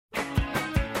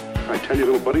I tell you,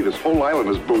 little buddy, this whole island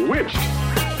is bewitched.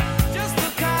 Just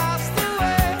a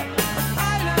castaway,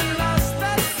 island lost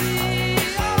at sea.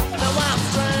 Now I'm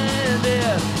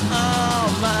stranded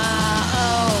on my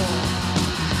own.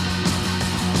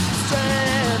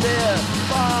 Stranded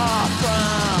far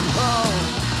from home.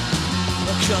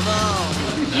 Come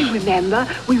on. You remember,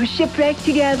 we were shipwrecked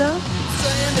together.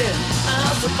 Stranded,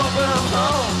 I'm so far from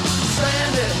home.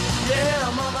 Stranded, yeah,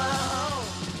 I'm on my own.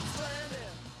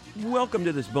 Stranded. Welcome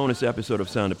to this bonus episode of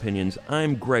Sound Opinions.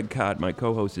 I'm Greg Cott. My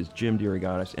co-host is Jim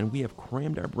DeRogatis, and we have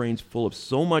crammed our brains full of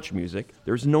so much music,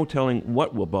 there's no telling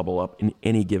what will bubble up in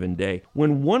any given day.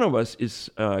 When one of us is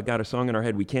got a song in our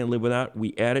head we can't live without,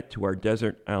 we add it to our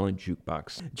Desert Island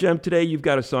Jukebox. Jim, today you've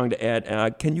got a song to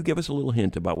add. Can you give us a little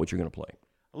hint about what you're going to play?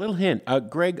 A little hint.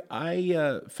 Greg,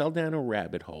 I fell down a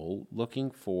rabbit hole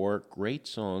looking for great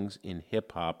songs in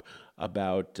hip-hop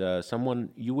about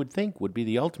someone you would think would be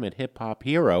the ultimate hip-hop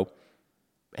hero,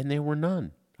 and there were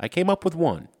none. I came up with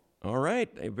one. All right.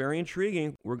 Very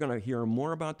intriguing. We're going to hear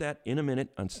more about that in a minute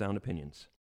on Sound Opinions.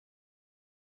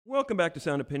 Welcome back to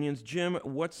Sound Opinions. Jim,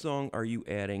 what song are you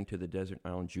adding to the Desert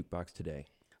Island Jukebox today?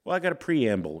 Well, I got a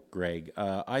preamble, Greg.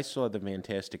 I saw the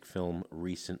fantastic film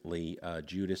recently,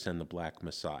 Judas and the Black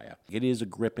Messiah. It is a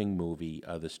gripping movie,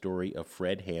 the story of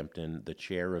Fred Hampton, the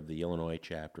chair of the Illinois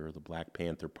chapter of the Black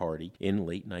Panther Party in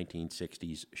late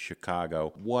 1960s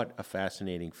Chicago. What a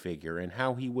fascinating figure, and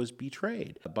how he was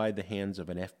betrayed by the hands of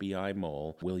an FBI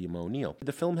mole, William O'Neill.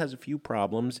 The film has a few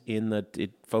problems in that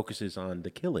it focuses on the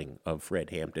killing of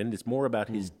Fred Hampton. It's more about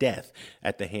his death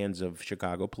at the hands of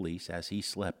Chicago police as he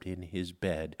slept in his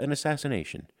bed. An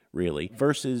assassination, really,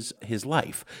 versus his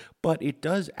life. But it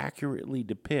does accurately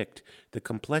depict the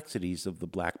complexities of the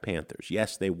Black Panthers.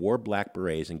 Yes, they wore black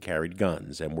berets and carried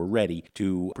guns and were ready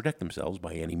to protect themselves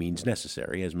by any means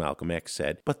necessary, as Malcolm X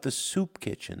said. But the soup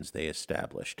kitchens they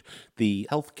established, the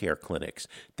healthcare clinics,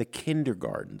 the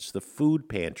kindergartens, the food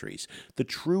pantries, the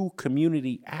true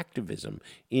community activism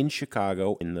in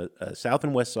Chicago, in the South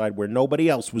and West Side, where nobody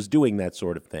else was doing that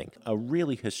sort of thing. A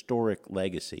really historic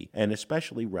legacy, and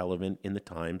especially relevant in the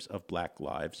times of Black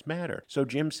Lives Matter. So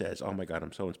Jim says, oh my God,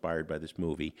 I'm so inspired by this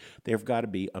movie. There have got to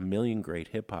be a million great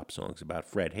hip-hop songs about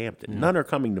Fred Hampton. None are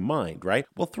coming to mind, right?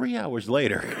 Well, 3 hours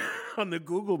later, on the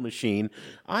Google machine,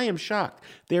 I am shocked.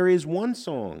 There is one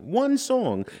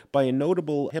song by a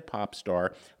notable hip-hop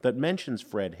star that mentions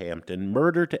Fred Hampton,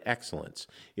 Murder to Excellence.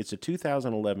 It's a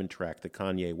 2011 track that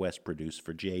Kanye West produced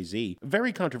for Jay-Z.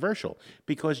 Very controversial,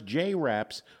 because Jay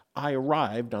raps, I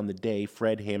arrived on the day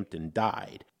Fred Hampton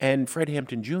died. And Fred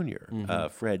Hampton Jr.,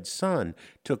 Fred's son,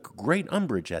 took great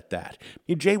umbrage at that.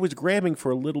 Jay was grabbing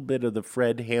for a little bit of the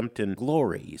Fred Hampton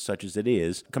glory, such as it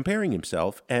is, comparing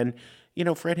himself, and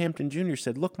Fred Hampton Jr.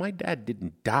 said, look, my dad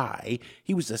didn't die.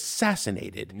 He was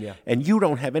assassinated. Yeah. And you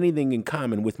don't have anything in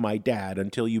common with my dad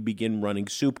until you begin running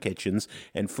soup kitchens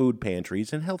and food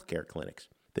pantries and healthcare clinics.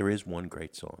 There is one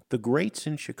great song. The greats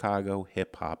in Chicago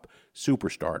hip-hop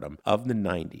superstardom of the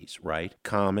 90s, right?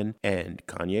 Common and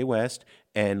Kanye West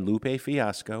and Lupe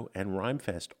Fiasco and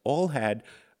Rhymefest all had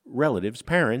relatives,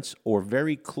 parents, or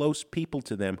very close people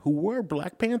to them who were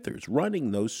Black Panthers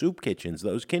running those soup kitchens,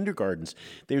 those kindergartens.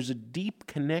 There's a deep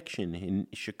connection in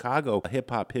Chicago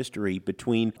hip-hop history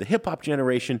between the hip-hop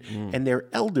generation and their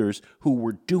elders who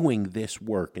were doing this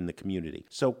work in the community.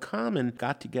 So Common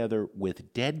got together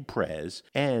with Dead Prez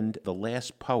and the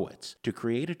Last Poets to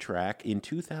create a track in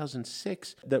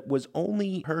 2006 that was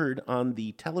only heard on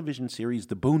the television series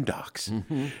The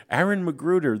Boondocks. Aaron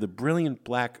Magruder, the brilliant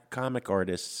Black comic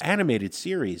artist, animated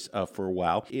series for a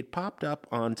while. It popped up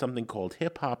on something called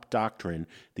Hip Hop Doctrine,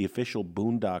 the official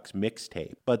Boondocks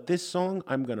mixtape. But this song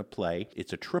I'm going to play,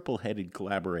 it's a triple-headed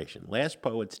collaboration. Last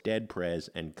Poets, Dead Prez,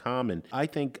 and Common, I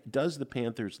think, does the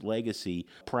Panthers' legacy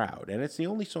proud. And it's the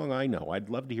only song I know. I'd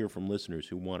love to hear from listeners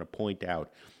who want to point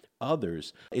out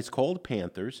others. It's called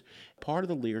Panthers. Part of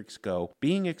the lyrics go,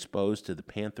 being exposed to the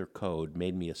Panther code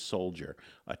made me a soldier,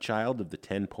 a child of the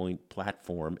 10-point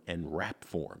platform and rap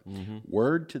form.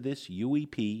 Word to this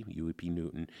UEP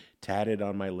Newton, tatted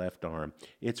on my left arm.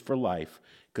 It's for life,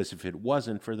 because if it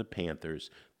wasn't for the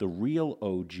Panthers, the real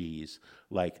OGs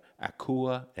like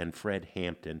Akua and Fred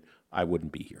Hampton, I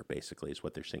wouldn't be here, basically, is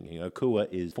what they're singing. Akua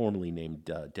is formerly named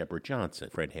Deborah Johnson,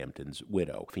 Fred Hampton's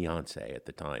widow, fiance at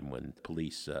the time when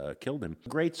police killed him.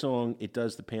 Great song. It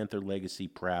does the Panther legacy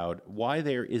proud. Why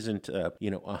there isn't,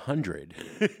 100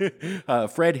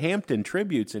 Fred Hampton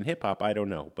tributes in hip-hop, I don't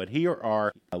know. But here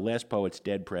are Last Poets,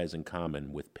 Dead Prez, and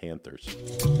Common with Panthers.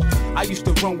 I used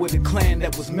to run with a clan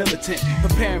that was militant.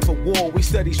 Preparing for war, we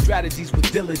studied strategies with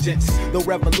diligence. The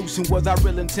revolution was our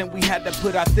real intent. We had to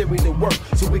put our theory to work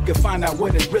so we could find out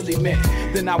what it really meant.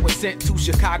 Then I was sent to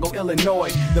Chicago,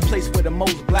 Illinois, the place where the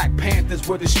most Black Panthers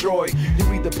were destroyed.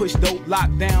 You either push dope,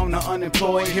 locked down, or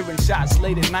unemployed. Hearing shots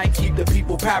late at night keep the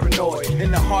people paranoid.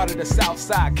 In the heart of the South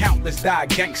Side, countless died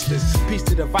gangsters. Peace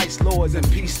to the Vice Lords and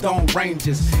Peace Stone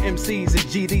Rangers. MCs and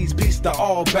GDs, peace to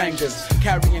all bangers.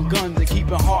 Carrying guns and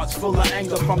keeping hearts full of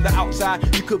anger. From the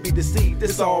outside, you could be deceived.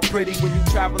 It's all pretty when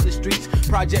you travel the streets.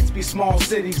 Projects be small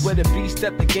cities where the beast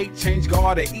at the gate change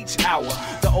guard at each hour.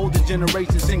 The older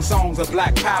generation sing songs of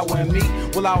Black power, and me,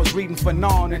 well, I was reading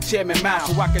Fanon and Chairman Mao,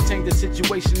 so I can change the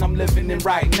situation I'm living in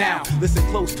right now. Listen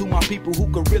close to my people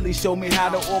who could really show me how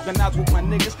to organize with my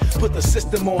niggas, put the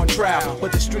system on trial.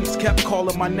 But the streets kept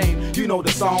calling my name, you know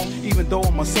the song. Even though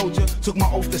I'm a soldier, took my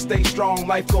oath to stay strong.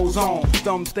 Life goes on,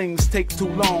 some things take too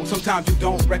long. Sometimes you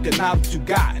don't recognize what you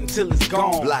got until it's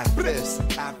gone. Black fists,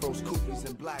 afros, koofies,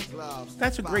 and black gloves.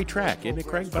 That's a great track, isn't it,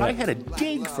 Craig? But I had a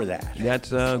dig for that.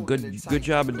 That's a good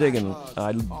job of digging.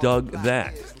 I dug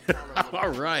that. All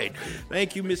right.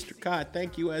 Thank you, Mr. Cott.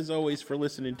 Thank you, as always, for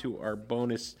listening to our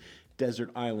bonus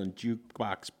Desert Island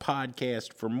Jukebox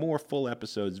podcast. For more full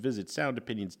episodes, visit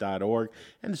soundopinions.org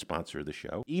and the sponsor of the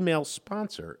show. Email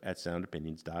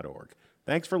sponsor@soundopinions.org.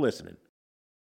 Thanks for listening.